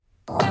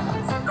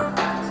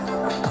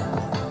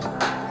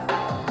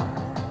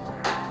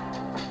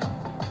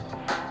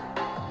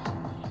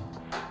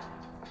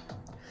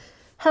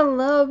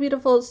Hello,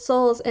 beautiful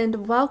souls,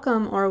 and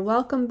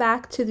welcome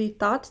back to the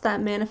Thoughts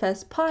That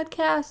Manifest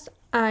podcast.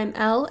 I'm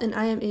Elle, and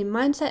I am a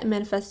mindset and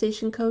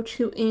manifestation coach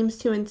who aims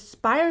to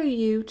inspire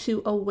you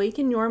to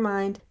awaken your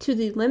mind to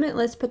the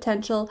limitless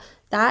potential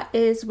that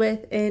is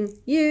within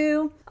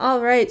you.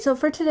 All right, so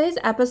for today's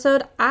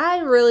episode, I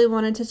really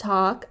wanted to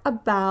talk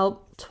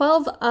about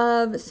 12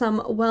 of some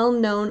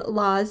well-known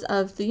laws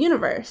of the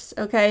universe,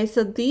 okay?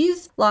 So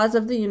these laws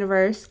of the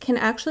universe can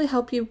actually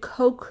help you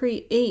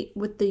co-create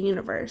with the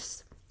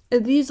universe.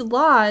 These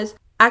laws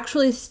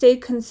actually stay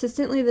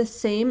consistently the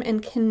same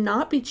and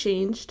cannot be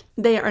changed.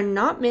 They are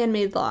not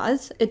man-made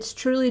laws. It's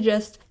truly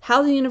just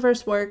how the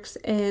universe works.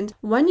 And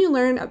when you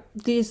learn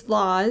these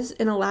laws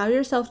and allow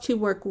yourself to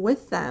work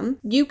with them,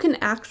 you can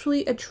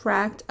actually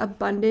attract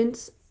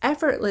abundance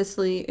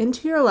effortlessly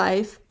into your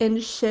life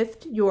and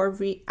shift your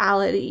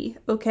reality.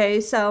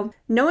 Okay, so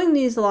knowing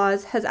these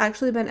laws has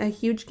actually been a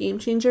huge game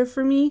changer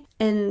for me,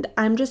 and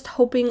I'm just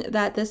hoping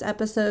that this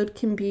episode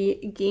can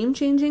be game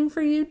changing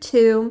for you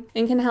too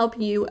and can help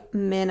you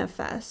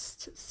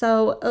manifest.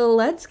 So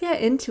let's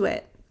get into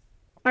it.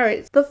 All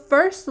right, the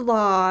first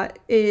law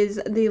is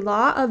the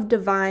law of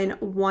divine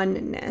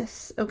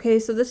oneness. Okay,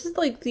 so this is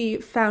like the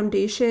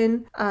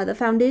foundation, the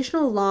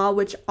foundational law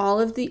which all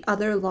of the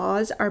other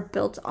laws are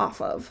built off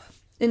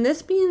of. And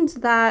this means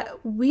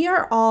that we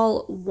are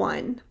all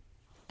one.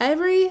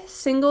 Every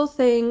single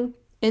thing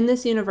in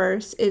this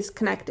universe is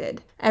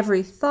connected.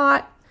 Every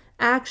thought,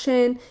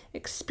 action,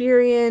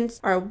 experience,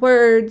 our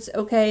words,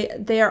 okay,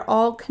 they are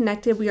all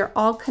connected. We are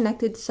all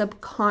connected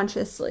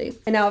subconsciously.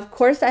 And now, of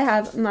course, I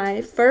have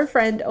my fur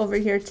friend over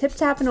here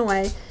tip-tapping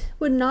away.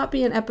 Would not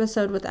be an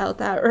episode without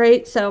that,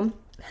 right? So,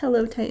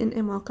 hello, Titan,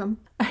 and welcome.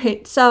 All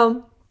right,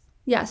 so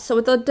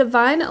with the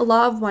divine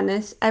law of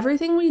oneness,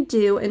 everything we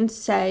do and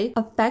say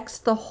affects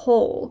the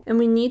whole, and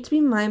we need to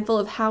be mindful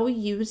of how we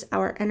use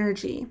our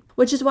energy,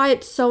 which is why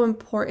it's so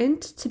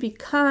important to be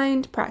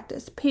kind,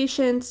 practice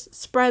patience,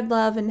 spread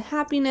love and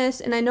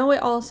happiness. And I know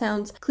it all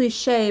sounds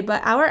cliche,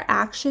 but our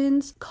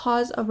actions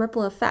cause a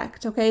ripple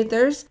effect, okay?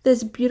 There's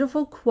this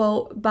beautiful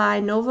quote by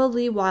Nova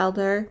Lee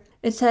Wilder.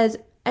 It says,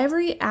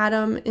 "Every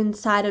atom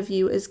inside of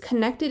you is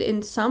connected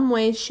in some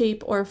way,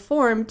 shape, or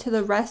form to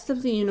the rest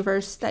of the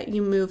universe that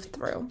you move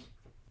through."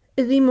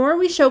 The more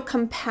we show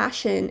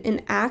compassion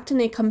and act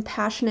in a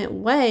compassionate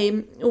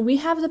way, we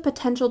have the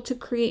potential to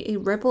create a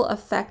ripple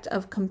effect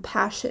of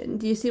compassion.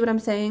 Do you see what I'm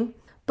saying?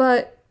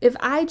 But if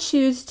I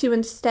choose to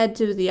instead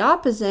do the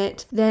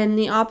opposite, then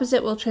the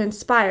opposite will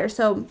transpire.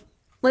 So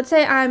let's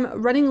say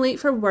I'm running late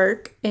for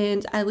work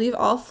and I leave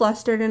all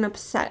flustered and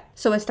upset.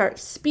 So I start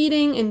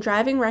speeding and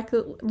driving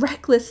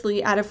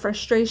recklessly out of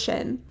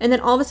frustration. And then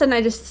all of a sudden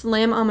I just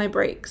slam on my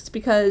brakes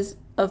because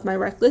of my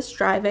reckless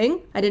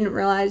driving. I didn't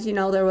realize,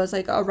 there was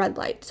like a red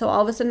light. So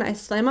all of a sudden I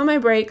slam on my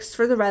brakes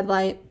for the red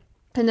light.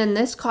 And then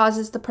this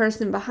causes the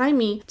person behind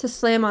me to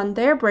slam on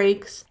their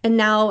brakes. And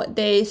now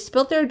they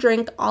spilt their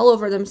drink all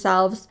over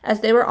themselves as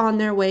they were on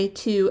their way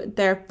to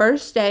their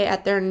first day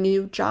at their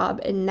new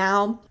job. And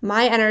now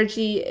my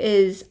energy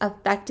is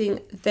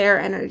affecting their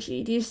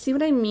energy. Do you see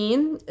what I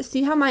mean?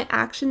 See how my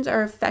actions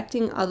are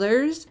affecting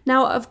others?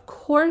 Now, of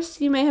course,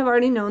 you may have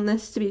already known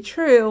this to be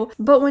true,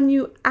 but when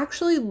you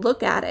actually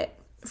look at it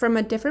from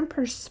a different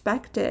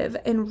perspective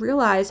and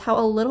realize how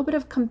a little bit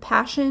of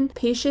compassion,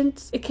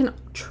 patience, it can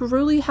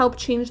truly help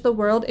change the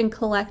world and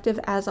collective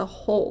as a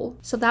whole.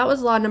 So that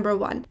was law number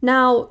 1.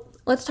 Now,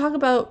 let's talk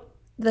about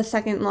the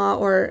second law,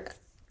 or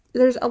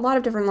there's a lot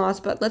of different laws,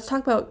 but let's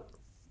talk about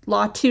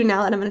law 2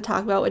 now that I'm going to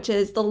talk about, which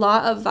is the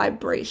law of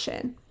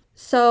vibration.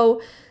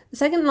 So the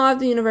second law of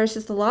the universe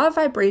is the law of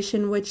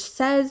vibration, which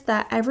says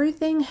that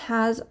everything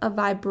has a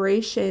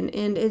vibration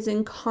and is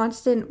in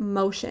constant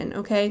motion,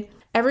 okay?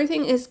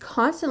 Everything is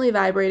constantly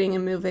vibrating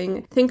and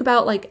moving. Think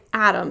about like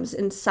atoms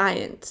in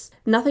science.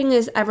 Nothing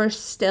is ever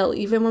still,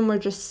 even when we're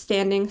just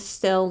standing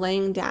still,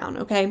 laying down,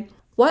 okay?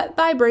 What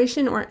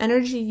vibration or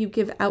energy you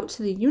give out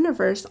to the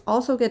universe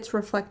also gets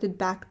reflected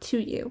back to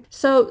you.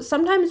 So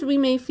sometimes we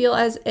may feel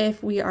as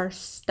if we are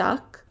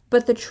stuck,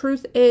 but the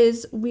truth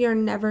is we are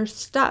never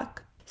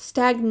stuck.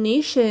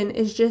 Stagnation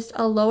is just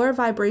a lower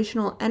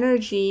vibrational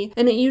energy,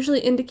 and it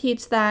usually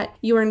indicates that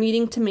you are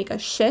needing to make a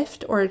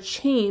shift or a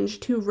change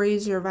to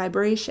raise your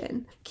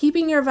vibration.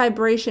 Keeping your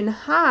vibration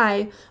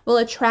high will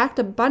attract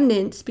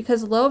abundance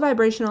because low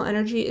vibrational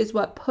energy is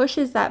what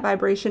pushes that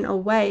vibration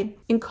away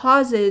and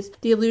causes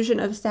the illusion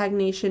of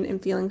stagnation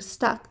and feeling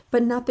stuck,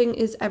 but nothing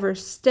is ever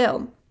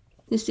still.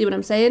 You see what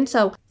I'm saying?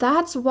 So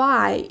that's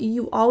why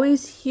you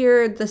always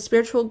hear the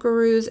spiritual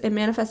gurus and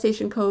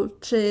manifestation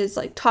coaches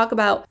talk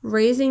about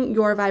raising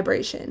your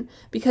vibration,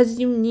 because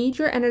you need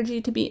your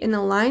energy to be in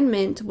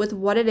alignment with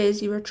what it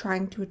is you are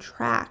trying to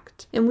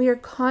attract. And we are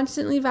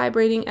constantly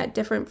vibrating at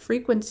different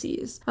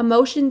frequencies.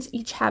 Emotions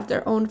each have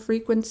their own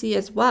frequency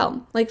as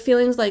well. Like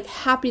feelings like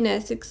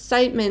happiness,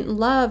 excitement,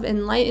 love,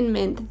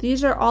 enlightenment.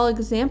 These are all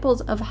examples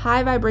of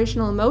high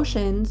vibrational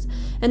emotions.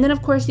 And then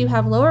of course you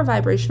have lower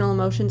vibrational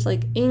emotions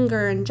like anger,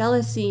 anger and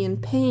jealousy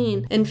and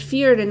pain and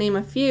fear, to name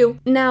a few.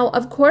 Now,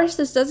 of course,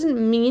 this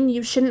doesn't mean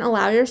you shouldn't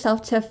allow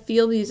yourself to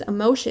feel these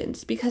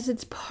emotions, because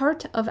it's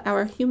part of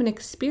our human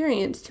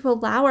experience to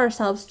allow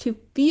ourselves to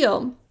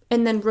feel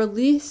and then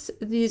release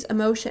these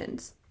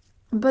emotions.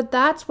 But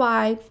that's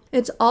why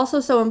it's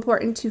also so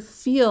important to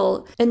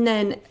feel. And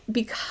then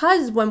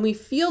because when we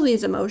feel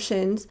these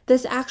emotions,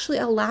 this actually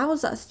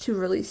allows us to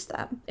release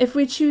them. If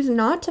we choose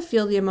not to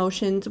feel the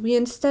emotions, we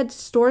instead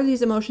store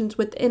these emotions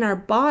within our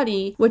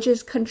body, which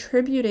is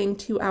contributing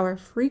to our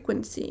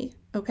frequency.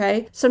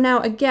 Okay, so now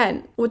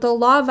again, with the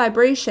law of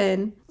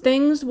vibration,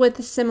 things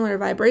with similar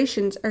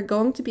vibrations are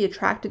going to be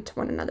attracted to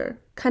one another,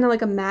 kind of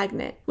like a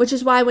magnet, which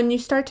is why when you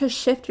start to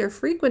shift your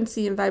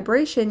frequency and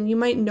vibration, you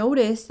might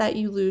notice that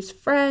you lose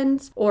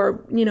friends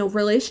or,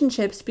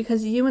 relationships,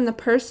 because you and the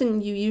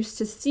person you used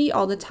to see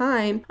all the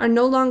time are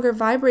no longer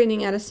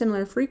vibrating at a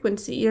similar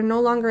frequency. You're no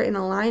longer in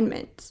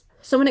alignment.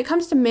 So when it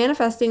comes to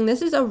manifesting,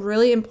 this is a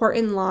really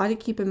important law to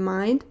keep in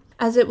mind,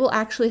 as it will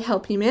actually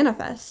help you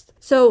manifest.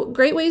 So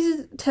great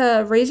ways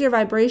to raise your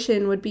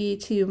vibration would be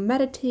to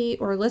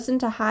meditate or listen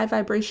to high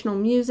vibrational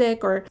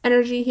music or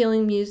energy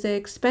healing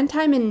music. Spend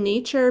time in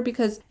nature,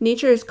 because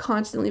nature is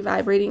constantly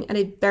vibrating at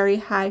a very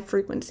high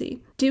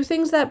frequency. Do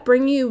things that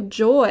bring you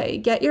joy.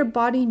 Get your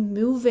body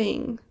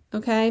moving,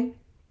 okay?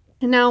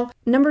 And now,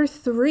 number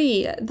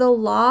 3, the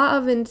law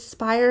of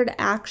inspired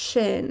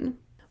action.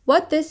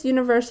 What this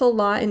universal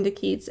law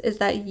indicates is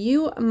that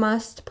you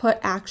must put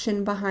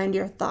action behind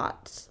your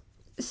thoughts.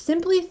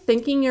 Simply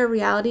thinking your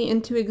reality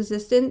into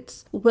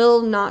existence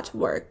will not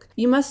work.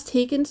 You must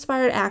take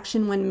inspired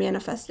action when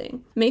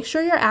manifesting. Make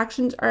sure your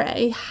actions are at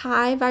a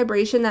high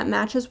vibration that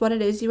matches what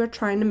it is you are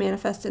trying to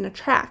manifest and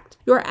attract.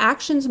 Your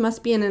actions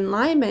must be in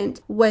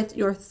alignment with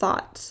your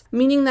thoughts,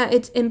 meaning that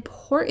it's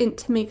important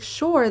to make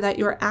sure that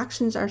your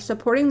actions are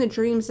supporting the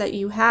dreams that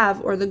you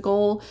have or the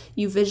goal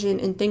you vision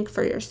and think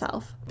for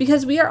yourself.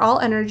 Because we are all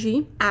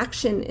energy,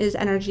 action is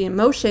energy in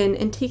motion,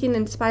 and taking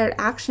inspired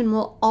action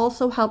will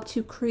also help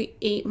to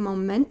create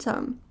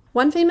momentum.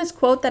 One famous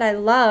quote that I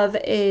love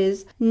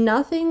is,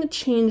 "Nothing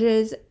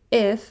changes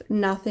if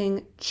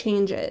nothing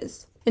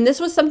changes." And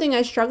this was something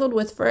I struggled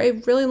with for a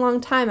really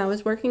long time. I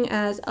was working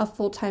as a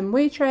full-time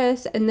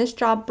waitress, and this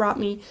job brought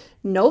me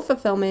no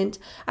fulfillment.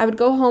 I would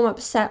go home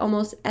upset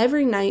almost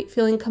every night,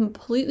 feeling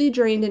completely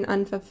drained and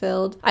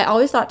unfulfilled. I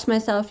always thought to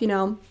myself,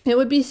 it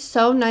would be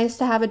so nice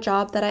to have a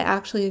job that I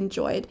actually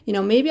enjoyed.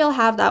 Maybe I'll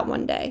have that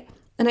one day.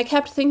 And I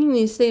kept thinking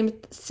these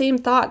same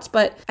thoughts,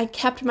 but I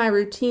kept my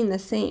routine the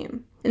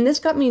same. And this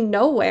got me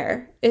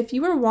nowhere. If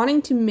you are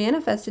wanting to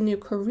manifest a new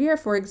career,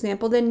 for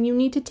example, then you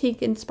need to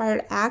take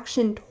inspired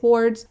action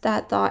towards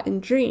that thought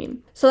and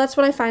dream. So that's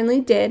what I finally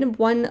did.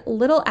 One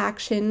little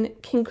action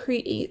can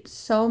create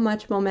so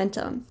much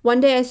momentum.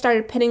 One day I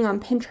started pinning on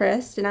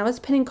Pinterest, and I was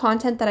pinning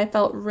content that I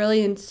felt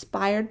really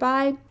inspired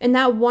by. And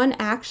that one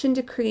action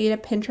to create a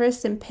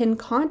Pinterest and pin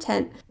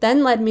content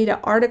then led me to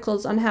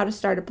articles on how to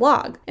start a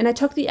blog. And I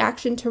took the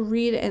action to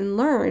read and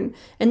learn.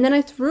 And then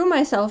I threw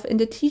myself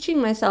into teaching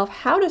myself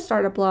how to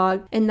start a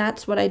blog, and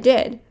that's what I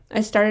did. I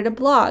started a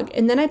blog,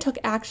 and then I took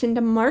action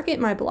to market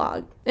my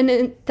blog.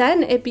 And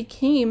then it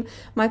became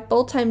my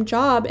full-time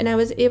job, and I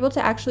was able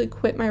to actually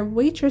quit my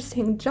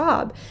waitressing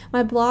job.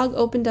 My blog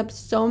opened up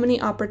so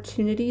many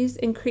opportunities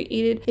and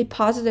created a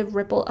positive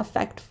ripple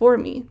effect for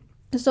me.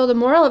 So the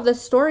moral of the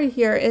story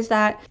here is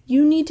that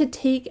you need to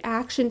take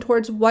action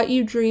towards what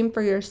you dream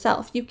for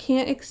yourself. You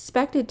can't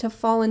expect it to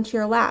fall into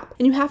your lap.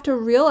 And you have to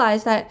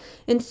realize that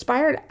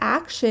inspired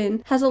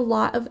action has a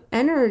lot of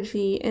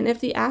energy. And if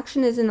the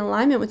action is in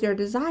alignment with your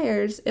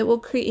desires, it will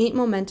create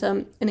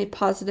momentum and a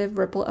positive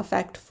ripple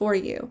effect for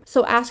you.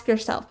 So ask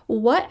yourself,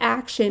 what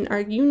action are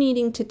you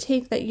needing to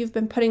take that you've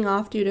been putting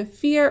off due to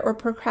fear or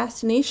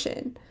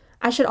procrastination?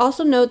 I should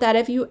also note that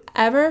if you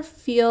ever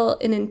feel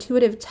an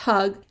intuitive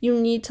tug, you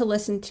need to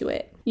listen to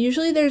it.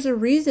 Usually there's a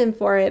reason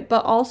for it,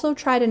 but also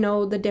try to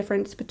know the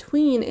difference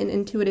between an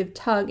intuitive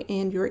tug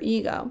and your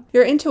ego.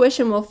 Your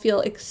intuition will feel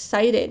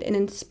excited and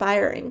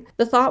inspiring.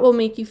 The thought will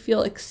make you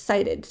feel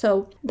excited.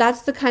 So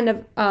that's the kind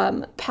of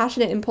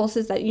passionate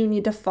impulses that you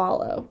need to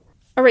follow.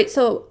 All right,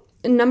 so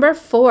number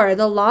 4,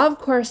 the law of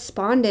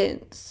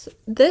correspondence.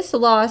 This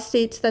law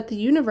states that the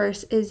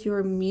universe is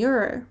your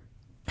mirror.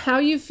 How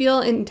you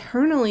feel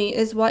internally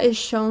is what is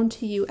shown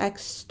to you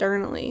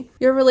externally.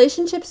 Your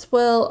relationships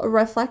will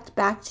reflect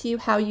back to you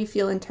how you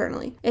feel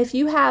internally. If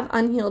you have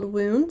unhealed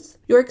wounds,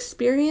 your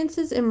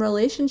experiences in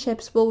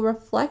relationships will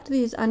reflect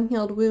these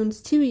unhealed wounds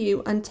to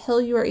you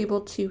until you are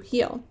able to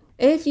heal.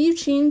 If you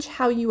change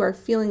how you are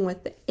feeling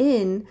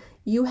within,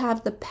 you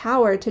have the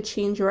power to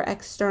change your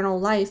external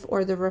life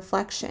or the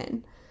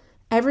reflection.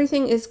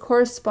 Everything is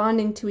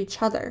corresponding to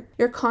each other.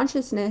 Your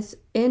consciousness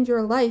and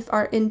your life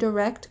are in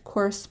direct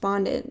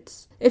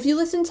correspondence. If you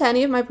listen to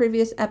any of my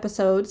previous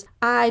episodes,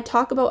 I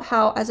talk about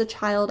how as a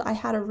child I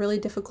had a really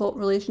difficult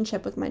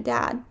relationship with my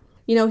dad.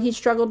 He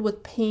struggled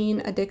with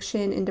pain,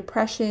 addiction, and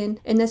depression,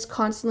 and this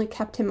constantly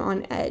kept him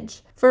on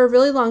edge. For a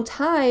really long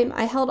time,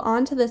 I held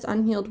on to this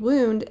unhealed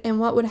wound, and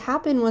what would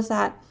happen was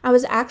that I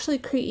was actually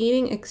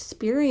creating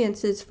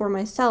experiences for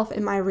myself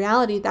in my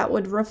reality that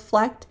would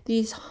reflect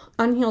these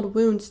unhealed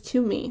wounds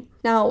to me.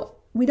 Now,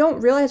 we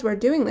don't realize we're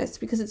doing this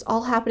because it's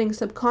all happening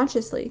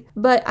subconsciously.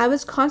 But I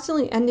was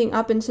constantly ending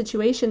up in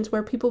situations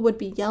where people would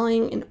be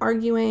yelling and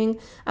arguing.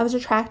 I was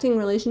attracting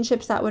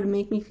relationships that would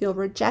make me feel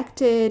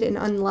rejected and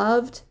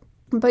unloved.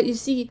 But you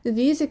see,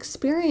 these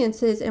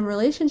experiences and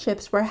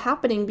relationships were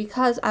happening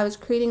because I was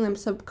creating them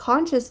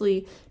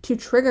subconsciously to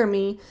trigger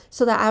me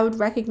so that I would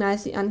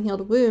recognize the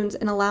unhealed wounds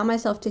and allow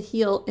myself to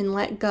heal and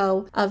let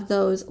go of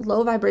those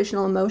low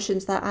vibrational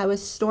emotions that I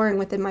was storing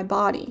within my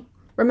body.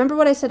 Remember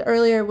what I said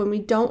earlier, when we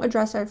don't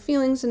address our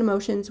feelings and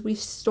emotions, we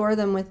store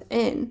them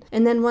within.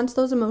 And then once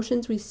those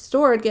emotions we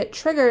stored get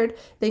triggered,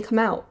 they come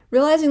out.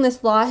 Realizing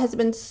this law has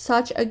been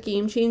such a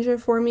game changer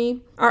for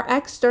me. Our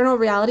external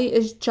reality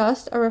is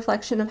just a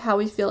reflection of how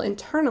we feel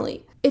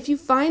internally. If you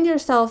find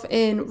yourself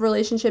in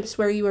relationships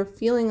where you are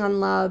feeling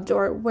unloved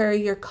or where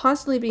you're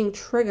constantly being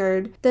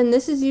triggered, then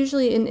this is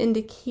usually an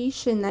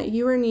indication that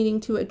you are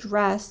needing to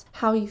address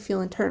how you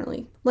feel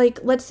internally. Like,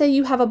 let's say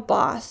you have a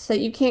boss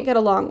that you can't get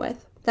along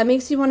with. That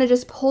makes you want to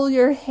just pull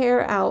your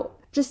hair out.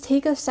 Just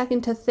take a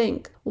second to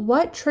think,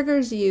 what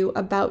triggers you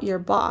about your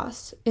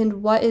boss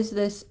and what is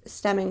this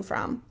stemming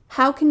from?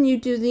 How can you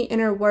do the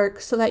inner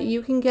work so that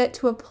you can get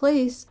to a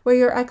place where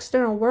your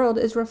external world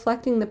is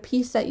reflecting the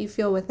peace that you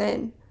feel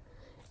within?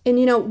 And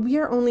we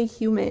are only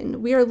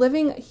human. We are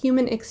living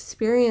human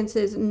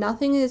experiences.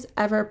 Nothing is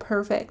ever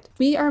perfect.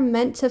 We are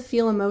meant to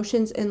feel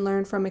emotions and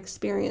learn from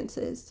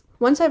experiences.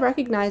 Once I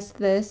recognized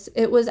this,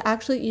 it was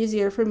actually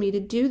easier for me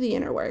to do the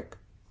inner work.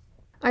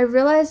 I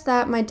realized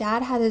that my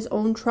dad had his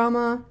own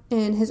trauma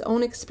and his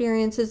own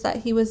experiences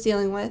that he was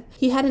dealing with.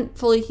 He hadn't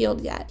fully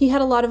healed yet. He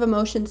had a lot of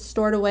emotions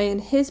stored away in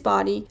his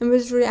body and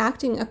was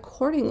reacting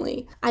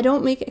accordingly. I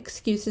don't make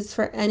excuses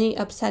for any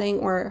upsetting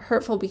or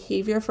hurtful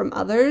behavior from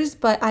others,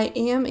 but I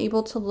am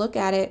able to look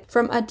at it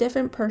from a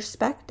different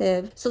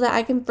perspective so that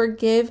I can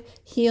forgive,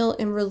 heal,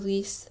 and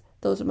release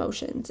those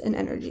emotions and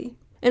energy.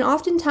 And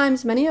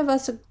oftentimes, many of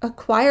us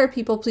acquire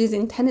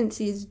people-pleasing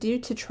tendencies due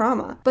to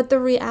trauma. But the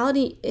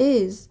reality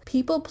is,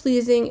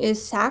 people-pleasing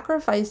is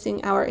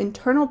sacrificing our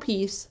internal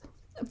peace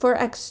for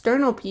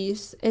external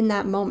peace in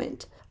that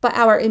moment. But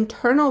our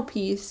internal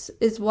peace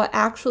is what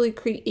actually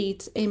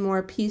creates a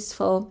more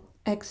peaceful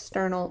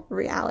external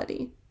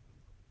reality.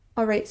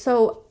 All right,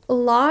 so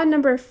law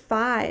number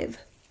 5,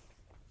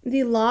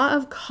 the law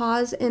of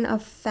cause and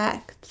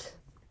effect.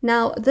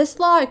 Now, this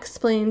law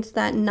explains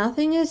that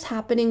nothing is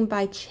happening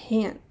by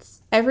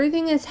chance.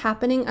 Everything is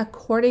happening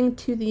according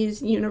to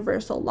these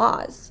universal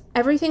laws.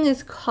 Everything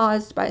is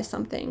caused by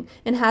something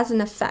and has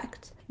an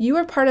effect. You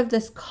are part of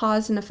this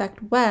cause and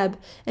effect web,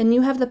 and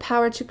you have the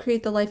power to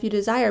create the life you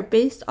desire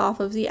based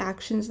off of the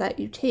actions that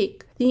you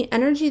take. The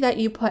energy that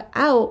you put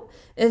out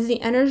is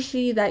the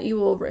energy that you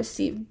will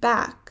receive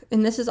back,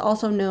 and this is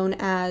also known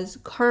as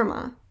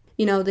karma.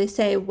 They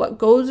say what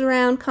goes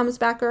around comes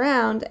back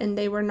around, and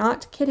they were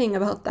not kidding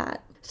about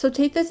that. So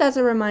take this as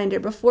a reminder.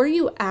 Before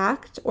you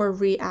act or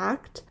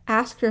react,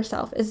 ask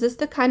yourself, is this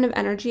the kind of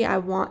energy I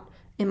want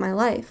in my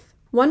life?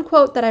 One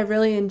quote that I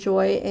really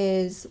enjoy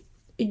is,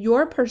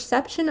 "Your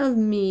perception of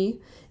me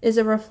is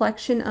a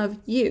reflection of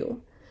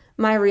you.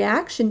 My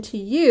reaction to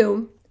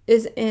you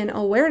is an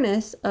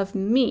awareness of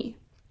me."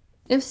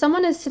 If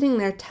someone is sitting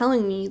there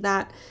telling me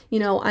that,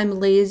 I'm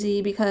lazy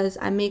because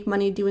I make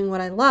money doing what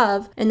I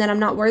love and that I'm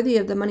not worthy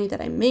of the money that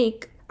I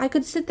make, I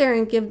could sit there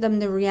and give them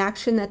the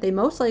reaction that they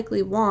most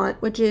likely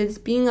want, which is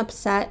being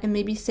upset and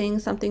maybe saying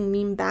something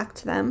mean back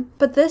to them.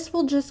 But this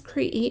will just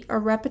create a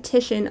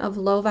repetition of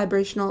low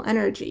vibrational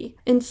energy.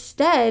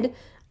 Instead,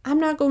 I'm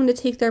not going to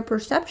take their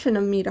perception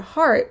of me to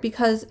heart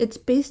because it's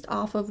based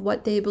off of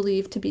what they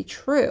believe to be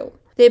true.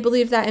 They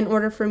believe that in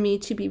order for me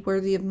to be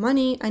worthy of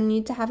money, I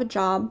need to have a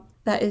job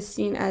that is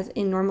seen as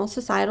a normal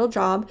societal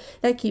job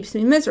that keeps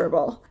me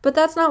miserable. But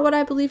that's not what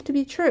I believe to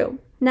be true.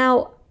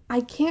 Now, I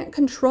can't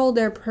control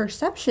their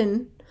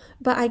perception,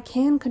 but I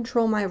can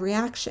control my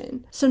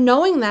reaction. So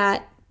knowing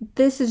that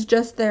this is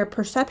just their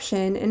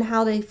perception and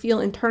how they feel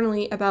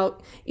internally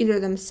about either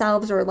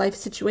themselves or life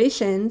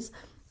situations,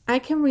 I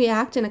can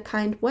react in a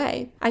kind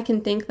way. I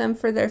can thank them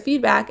for their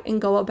feedback and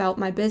go about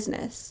my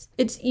business.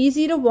 It's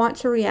easy to want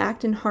to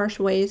react in harsh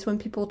ways when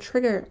people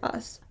trigger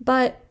us,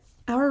 but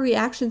our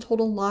reactions hold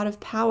a lot of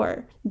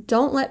power.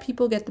 Don't let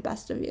people get the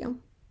best of you.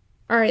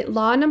 All right,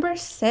 law number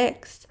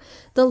 6,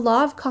 the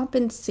law of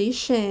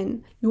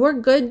compensation. Your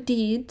good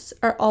deeds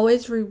are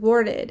always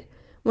rewarded.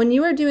 When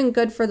you are doing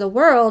good for the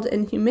world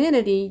and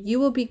humanity, you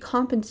will be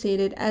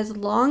compensated as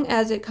long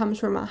as it comes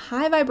from a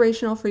high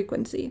vibrational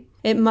frequency.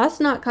 It must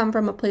not come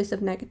from a place of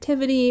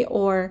negativity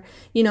or,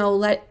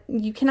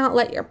 you cannot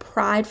let your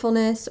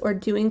pridefulness or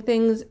doing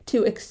things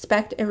to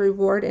expect a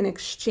reward in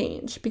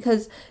exchange,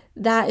 because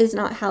that is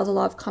not how the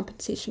law of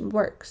compensation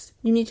works.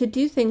 You need to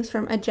do things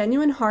from a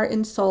genuine heart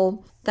and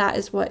soul. That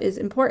is what is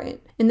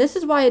important. And this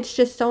is why it's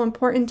just so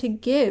important to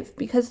give,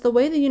 because the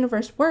way the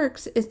universe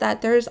works is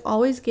that there is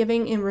always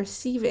giving and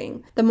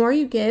receiving. The more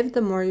you give,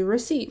 the more you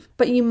receive.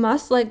 But you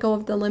must let go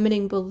of the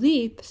limiting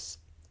beliefs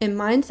and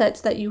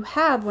mindsets that you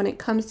have when it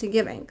comes to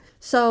giving.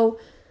 So,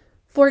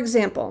 for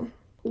example,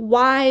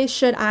 why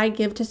should I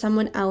give to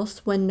someone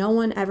else when no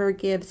one ever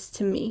gives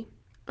to me?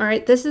 All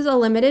right, this is a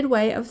limited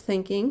way of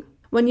thinking.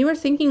 When you are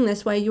thinking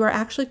this way, you are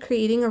actually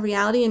creating a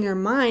reality in your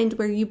mind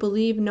where you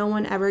believe no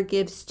one ever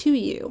gives to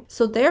you.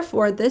 So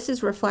therefore, this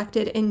is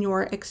reflected in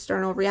your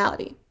external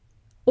reality.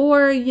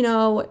 Or,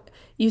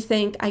 you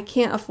think, I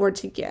can't afford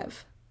to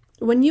give.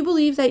 When you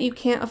believe that you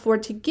can't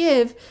afford to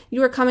give,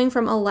 you are coming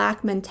from a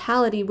lack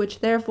mentality, which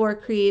therefore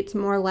creates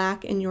more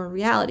lack in your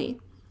reality.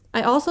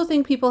 I also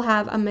think people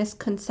have a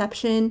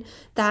misconception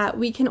that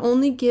we can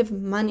only give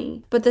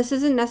money, but this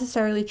isn't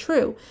necessarily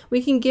true.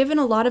 We can give in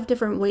a lot of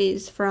different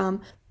ways,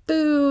 from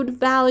food,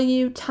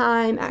 value,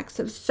 time, acts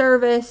of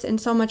service, and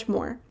so much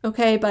more.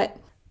 Okay, but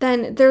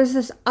then there's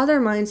this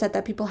other mindset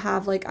that people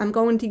have, like, I'm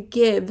going to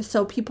give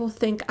so people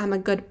think I'm a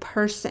good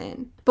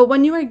person. But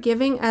when you are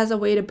giving as a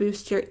way to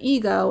boost your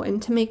ego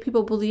and to make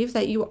people believe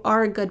that you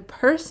are a good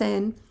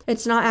person,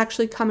 it's not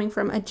actually coming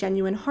from a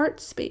genuine heart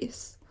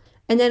space.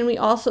 And then we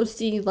also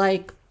see,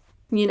 the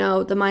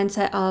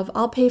mindset of,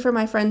 I'll pay for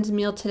my friend's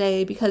meal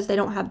today because they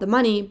don't have the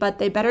money, but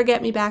they better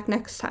get me back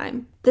next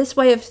time. This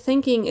way of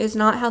thinking is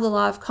not how the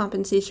law of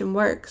compensation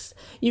works.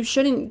 You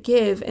shouldn't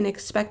give and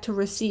expect to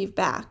receive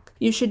back.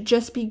 You should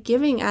just be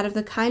giving out of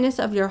the kindness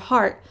of your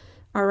heart,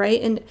 all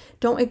right? And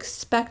don't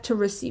expect to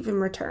receive in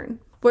return.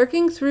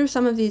 Working through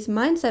some of these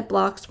mindset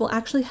blocks will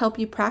actually help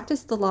you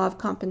practice the law of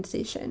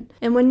compensation.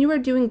 And when you are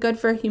doing good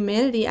for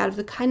humanity out of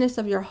the kindness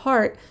of your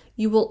heart,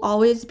 you will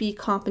always be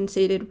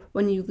compensated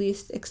when you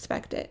least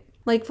expect it.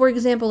 Like, for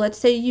example, let's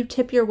say you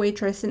tip your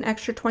waitress an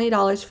extra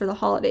 $20 for the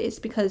holidays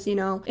because,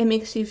 it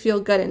makes you feel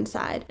good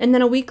inside. And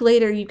then a week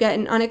later, you get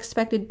an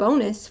unexpected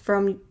bonus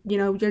from,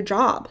 your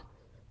job.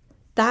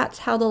 That's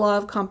how the law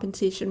of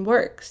compensation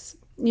works.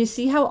 You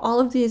see how all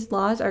of these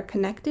laws are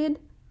connected?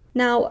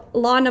 Now,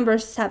 law number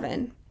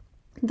 7,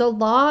 the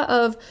law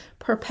of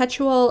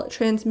perpetual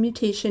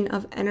transmutation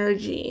of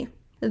energy.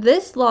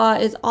 This law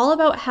is all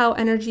about how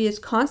energy is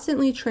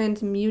constantly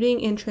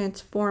transmuting and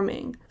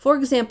transforming. For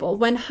example,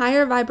 when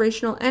higher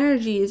vibrational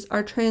energies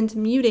are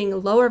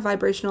transmuting lower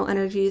vibrational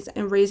energies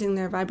and raising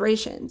their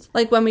vibrations.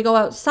 Like when we go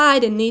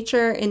outside in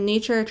nature, and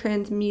nature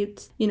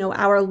transmutes,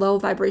 our low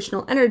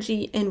vibrational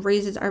energy and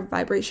raises our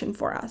vibration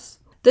for us.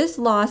 This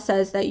law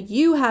says that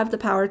you have the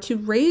power to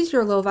raise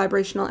your low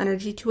vibrational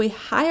energy to a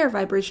higher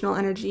vibrational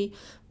energy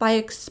by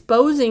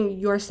exposing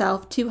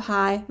yourself to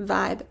high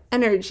vibe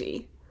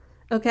energy.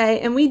 Okay,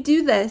 and we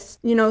do this,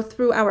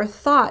 through our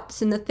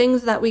thoughts and the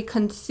things that we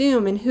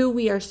consume and who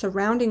we are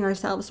surrounding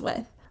ourselves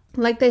with.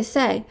 Like they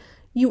say,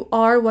 you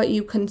are what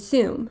you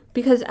consume,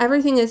 because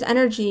everything is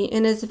energy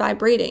and is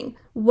vibrating.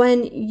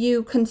 When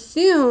you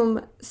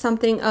consume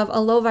something of a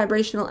low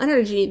vibrational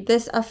energy,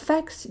 this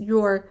affects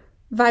your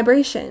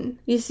vibration.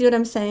 You see what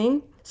I'm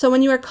saying? So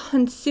when you are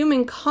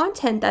consuming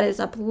content that is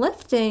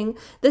uplifting,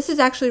 this is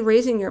actually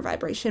raising your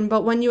vibration.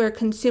 But when you are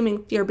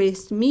consuming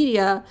fear-based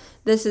media,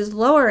 this is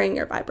lowering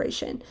your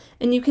vibration.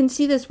 And you can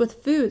see this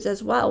with foods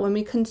as well. When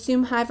we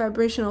consume high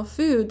vibrational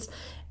foods,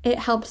 it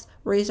helps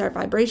raise our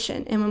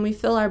vibration. And when we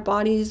fill our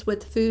bodies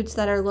with foods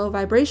that are low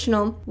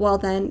vibrational, well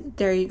then,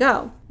 there you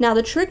go. Now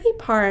the tricky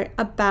part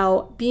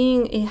about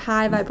being a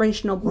high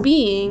vibrational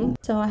being,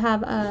 so I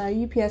have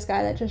a UPS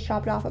guy that just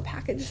dropped off a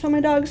package, so my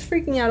dog's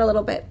freaking out a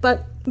little bit,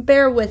 but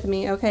bear with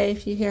me, okay,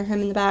 if you hear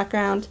him in the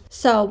background.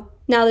 So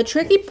now the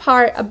tricky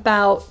part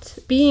about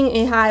being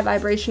a high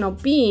vibrational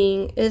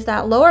being is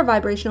that lower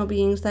vibrational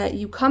beings that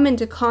you come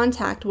into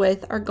contact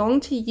with are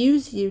going to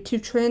use you to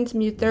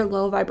transmute their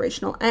low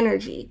vibrational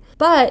energy.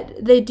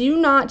 But they do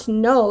not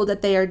know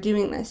that they are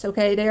doing this,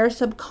 okay? They are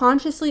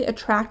subconsciously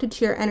attracted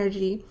to your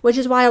energy, which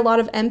is why a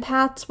lot of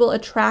empaths will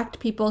attract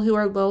people who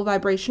are low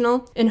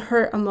vibrational and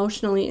hurt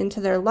emotionally into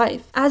their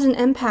life. As an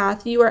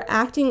empath, you are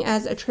acting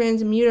as a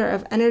transmuter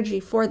of energy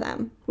for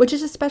them, which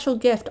is a special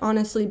gift,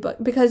 honestly,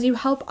 but because you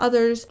help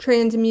others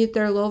transmute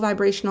their low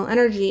vibrational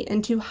energy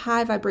into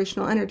high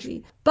vibrational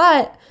energy.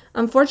 But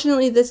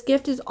unfortunately, this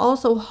gift is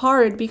also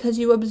hard because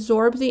you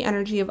absorb the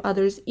energy of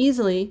others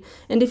easily.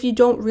 And if you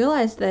don't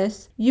realize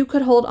this, you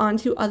could hold on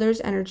to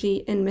others'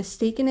 energy and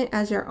mistaken it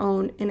as your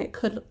own, and it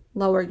could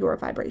lower your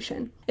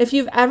vibration. If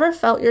you've ever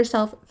felt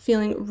yourself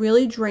feeling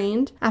really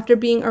drained after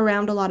being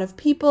around a lot of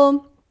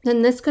people,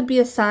 then this could be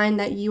a sign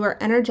that you are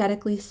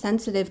energetically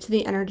sensitive to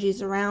the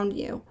energies around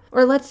you.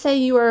 Or let's say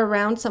you are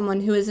around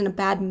someone who is in a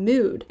bad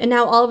mood, and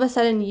now all of a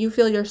sudden you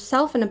feel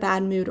yourself in a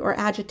bad mood or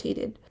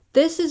agitated.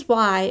 This is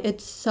why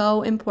it's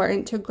so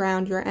important to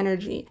ground your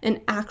energy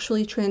and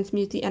actually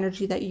transmute the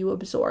energy that you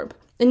absorb.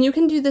 And you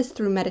can do this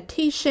through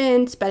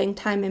meditation, spending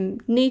time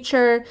in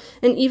nature,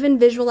 and even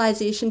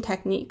visualization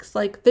techniques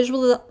like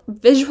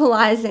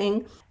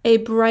visualizing a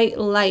bright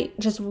light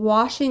just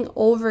washing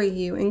over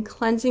you and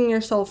cleansing your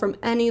soul from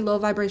any low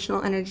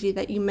vibrational energy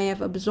that you may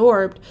have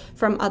absorbed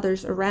from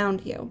others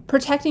around you.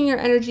 Protecting your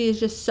energy is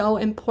just so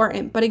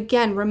important. But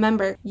again,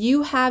 remember,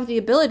 you have the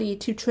ability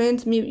to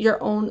transmute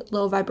your own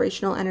low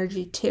vibrational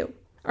energy too.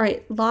 All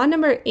right, law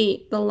number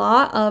 8, the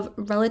law of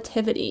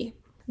relativity.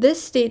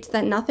 This states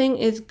that nothing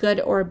is good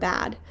or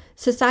bad.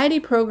 Society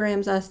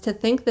programs us to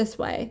think this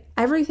way.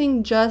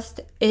 Everything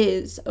just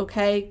is,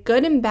 okay?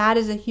 Good and bad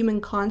is a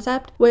human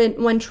concept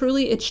when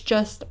truly it's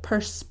just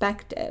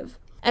perspective.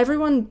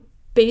 Everyone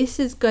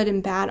bases good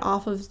and bad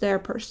off of their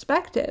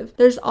perspective.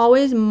 There's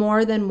always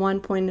more than one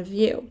point of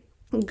view.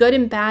 Good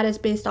and bad is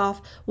based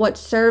off what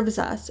serves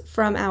us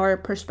from our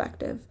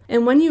perspective.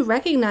 And when you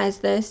recognize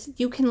this,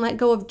 you can let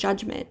go of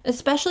judgment.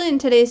 Especially in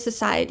today's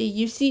society,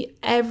 you see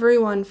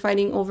everyone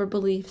fighting over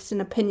beliefs and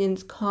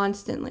opinions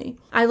constantly.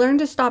 I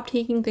learned to stop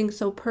taking things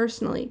so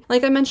personally.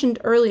 Like I mentioned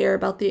earlier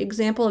about the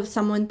example of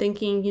someone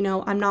thinking,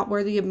 I'm not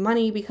worthy of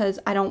money because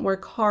I don't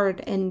work hard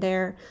in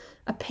their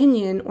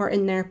opinion or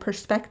in their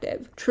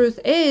perspective. Truth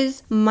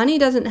is, money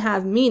doesn't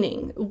have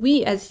meaning.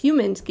 We as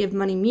humans give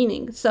money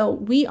meaning, so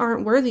we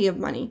aren't worthy of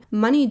money.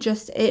 Money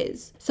just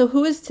is. So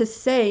who is to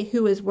say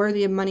who is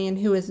worthy of money and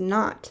who is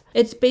not?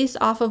 It's based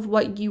off of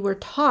what you were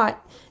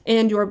taught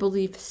and your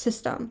belief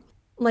system.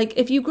 Like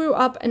if you grew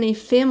up in a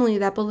family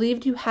that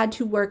believed you had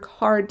to work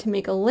hard to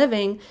make a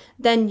living,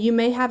 then you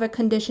may have a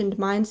conditioned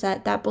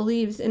mindset that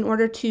believes in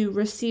order to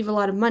receive a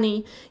lot of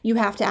money, you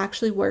have to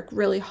actually work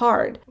really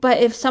hard. But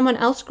if someone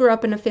else grew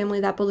up in a family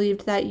that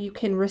believed that you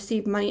can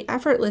receive money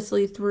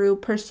effortlessly through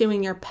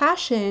pursuing your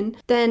passion,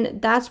 then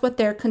that's what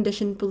their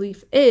conditioned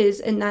belief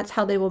is, and that's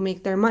how they will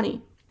make their money.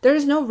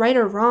 There's no right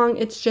or wrong,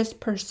 it's just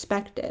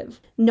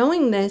perspective.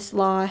 Knowing this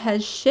law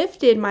has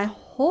shifted my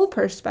whole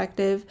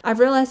perspective. I've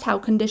realized how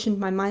conditioned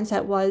my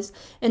mindset was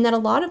and that a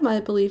lot of my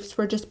beliefs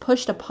were just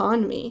pushed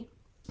upon me.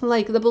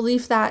 Like the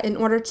belief that in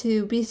order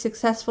to be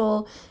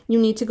successful, you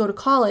need to go to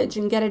college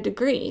and get a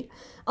degree.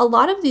 A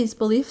lot of these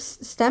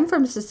beliefs stem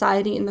from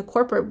society and the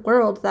corporate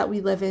world that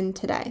we live in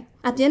today.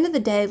 At the end of the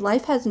day,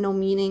 life has no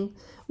meaning.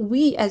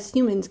 We as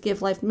humans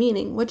give life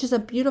meaning, which is a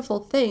beautiful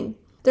thing.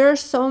 There are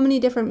so many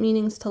different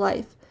meanings to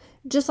life.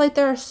 Just like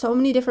there are so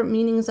many different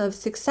meanings of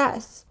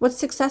success. What's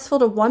successful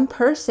to one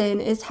person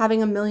is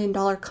having $1 million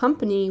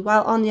company,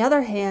 while on the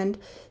other hand,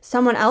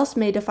 someone else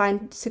may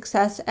define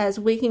success as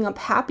waking up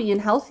happy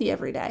and healthy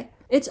every day.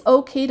 It's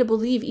okay to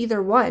believe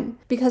either one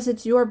because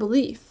it's your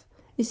belief.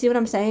 You see what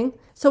I'm saying?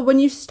 So when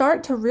you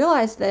start to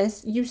realize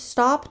this, you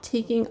stop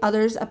taking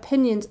others'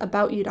 opinions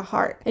about you to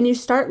heart and you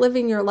start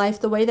living your life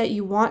the way that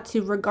you want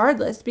to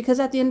regardless, because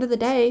at the end of the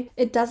day,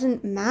 it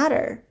doesn't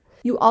matter.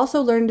 You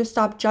also learn to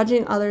stop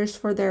judging others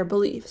for their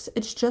beliefs.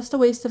 It's just a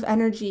waste of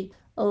energy.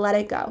 Let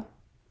it go.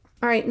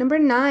 All right, number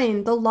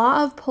 9, the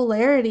law of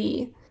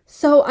polarity.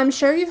 So I'm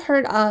sure you've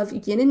heard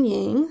of yin and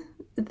yang.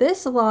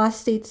 This law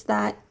states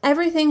that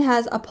everything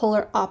has a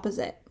polar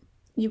opposite.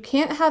 You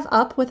can't have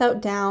up without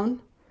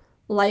down,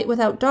 light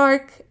without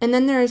dark, and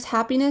then there is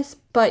happiness,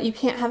 but you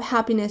can't have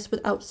happiness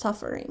without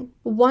suffering.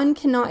 One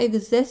cannot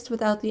exist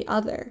without the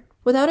other.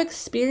 Without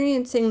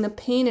experiencing the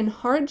pain and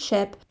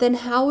hardship, then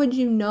how would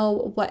you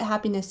know what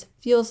happiness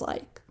feels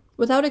like?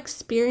 Without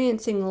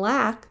experiencing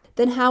lack,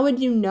 then how would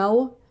you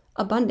know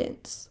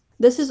abundance?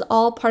 This is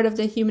all part of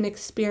the human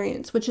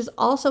experience, which is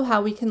also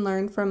how we can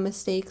learn from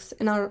mistakes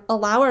and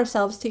allow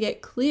ourselves to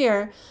get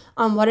clear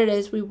on what it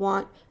is we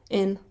want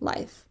in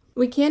life.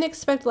 We can't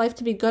expect life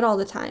to be good all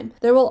the time.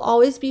 There will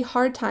always be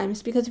hard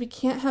times because we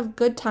can't have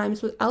good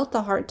times without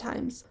the hard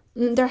times.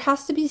 There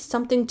has to be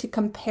something to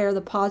compare the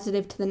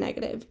positive to the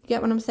negative. You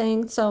get what I'm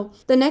saying? So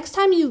the next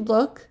time you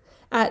look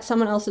at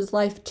someone else's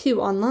life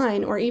too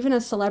online, or even a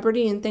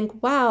celebrity, and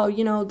think, wow,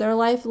 their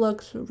life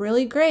looks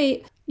really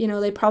great.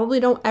 They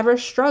probably don't ever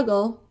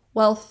struggle.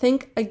 Well,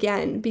 think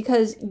again,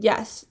 because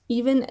yes,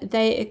 even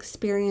they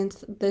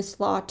experience this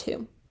law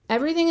too.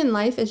 Everything in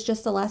life is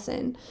just a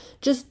lesson.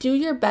 Just do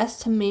your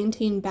best to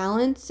maintain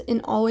balance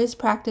and always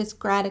practice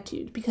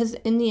gratitude, because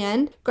in the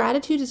end,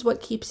 gratitude is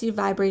what keeps you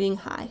vibrating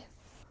high.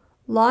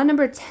 Law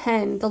number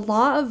 10, the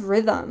law of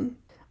rhythm.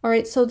 All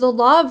right, so the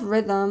law of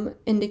rhythm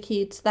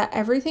indicates that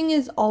everything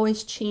is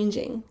always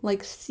changing,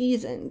 like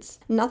seasons.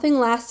 Nothing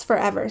lasts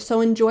forever,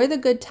 so enjoy the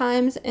good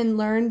times and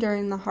learn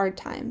during the hard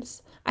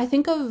times. I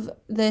think of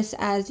this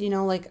as,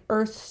 like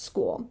Earth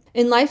school.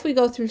 In life, we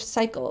go through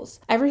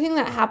cycles. Everything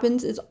that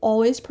happens is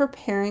always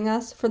preparing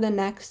us for the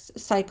next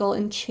cycle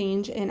and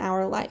change in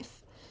our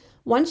life.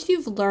 Once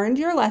you've learned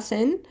your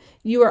lesson,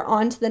 you are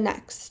on to the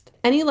next.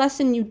 Any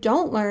lesson you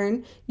don't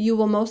learn, you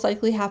will most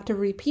likely have to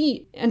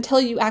repeat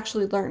until you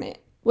actually learn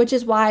it, which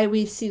is why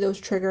we see those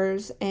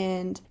triggers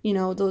and,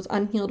 those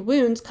unhealed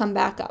wounds come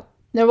back up.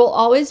 There will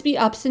always be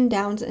ups and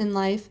downs in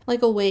life,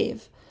 like a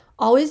wave.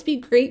 Always be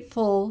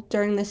grateful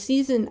during the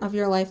season of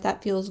your life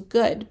that feels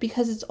good,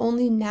 because it's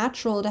only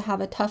natural to have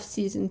a tough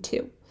season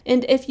too.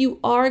 And if you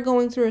are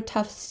going through a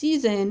tough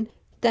season,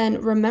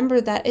 then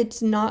remember that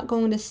it's not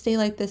going to stay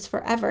like this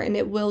forever and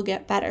it will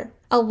get better.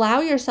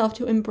 Allow yourself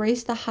to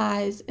embrace the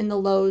highs and the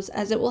lows,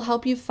 as it will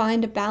help you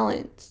find a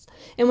balance.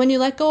 And when you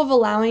let go of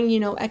allowing,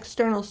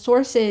 external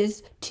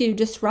sources to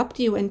disrupt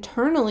you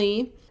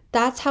internally,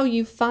 that's how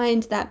you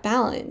find that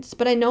balance.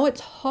 But I know it's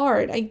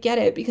hard. I get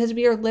it, because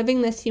we are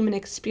living this human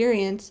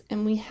experience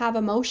and we have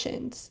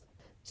emotions.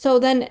 So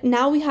then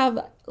now we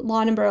have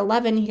law number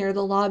 11 here,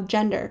 the law of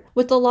gender.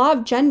 With the law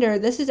of gender,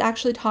 this is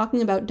actually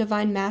talking about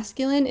divine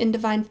masculine and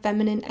divine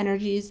feminine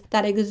energies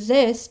that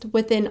exist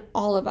within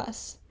all of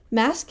us.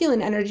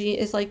 Masculine energy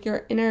is like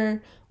your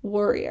inner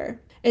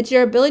warrior. It's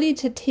your ability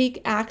to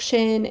take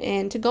action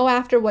and to go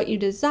after what you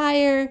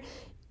desire,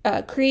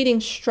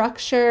 creating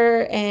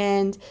structure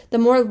and the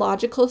more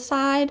logical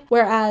side,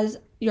 whereas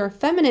your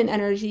feminine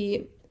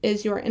energy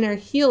is your inner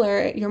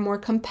healer, your more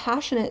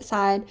compassionate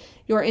side,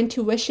 your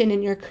intuition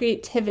and your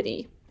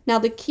creativity. Now,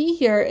 the key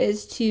here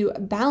is to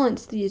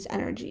balance these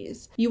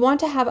energies. You want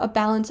to have a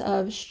balance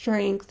of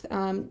strength,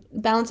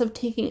 balance of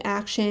taking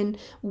action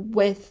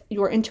with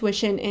your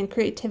intuition and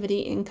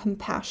creativity and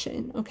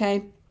compassion,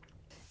 okay?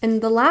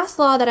 And the last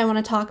law that I want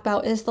to talk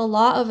about is the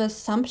law of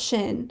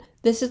assumption.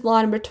 This is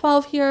law number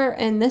 12 here,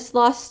 and this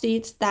law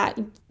states that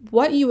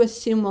what you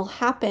assume will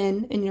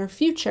happen in your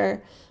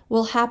future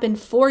will happen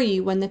for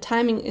you when the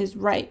timing is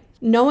right.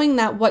 Knowing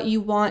that what you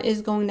want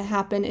is going to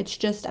happen, it's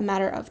just a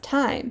matter of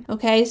time,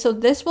 okay? So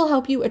this will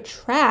help you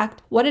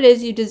attract what it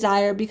is you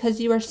desire, because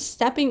you are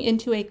stepping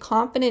into a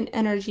confident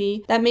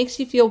energy that makes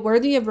you feel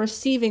worthy of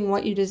receiving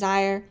what you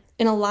desire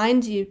and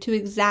aligns you to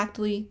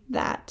exactly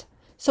that.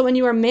 So when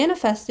you are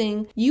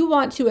manifesting, you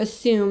want to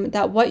assume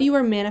that what you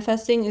are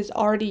manifesting is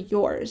already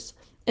yours,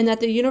 and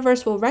that the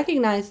universe will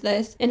recognize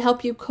this and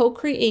help you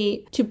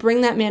co-create to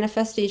bring that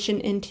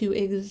manifestation into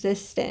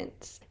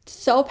existence. It's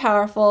so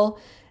powerful.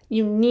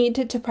 You need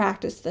to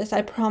practice this.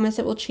 I promise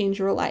it will change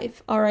your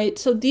life. All right.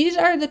 So these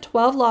are the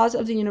 12 laws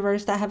of the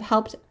universe that have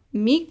helped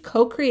me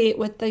co-create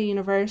with the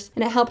universe,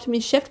 and it helped me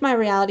shift my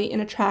reality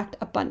and attract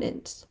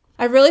abundance.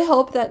 I really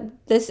hope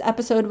that this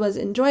episode was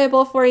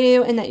enjoyable for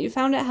you and that you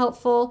found it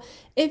helpful.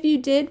 If you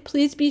did,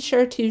 please be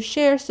sure to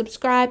share,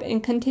 subscribe,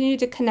 and continue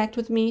to connect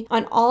with me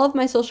on all of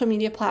my social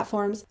media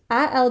platforms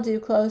at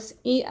EllDuclos,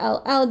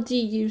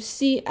 ELLDUCLOS.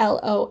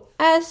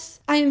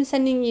 I am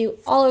sending you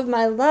all of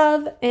my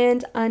love,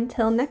 and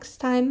until next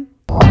time.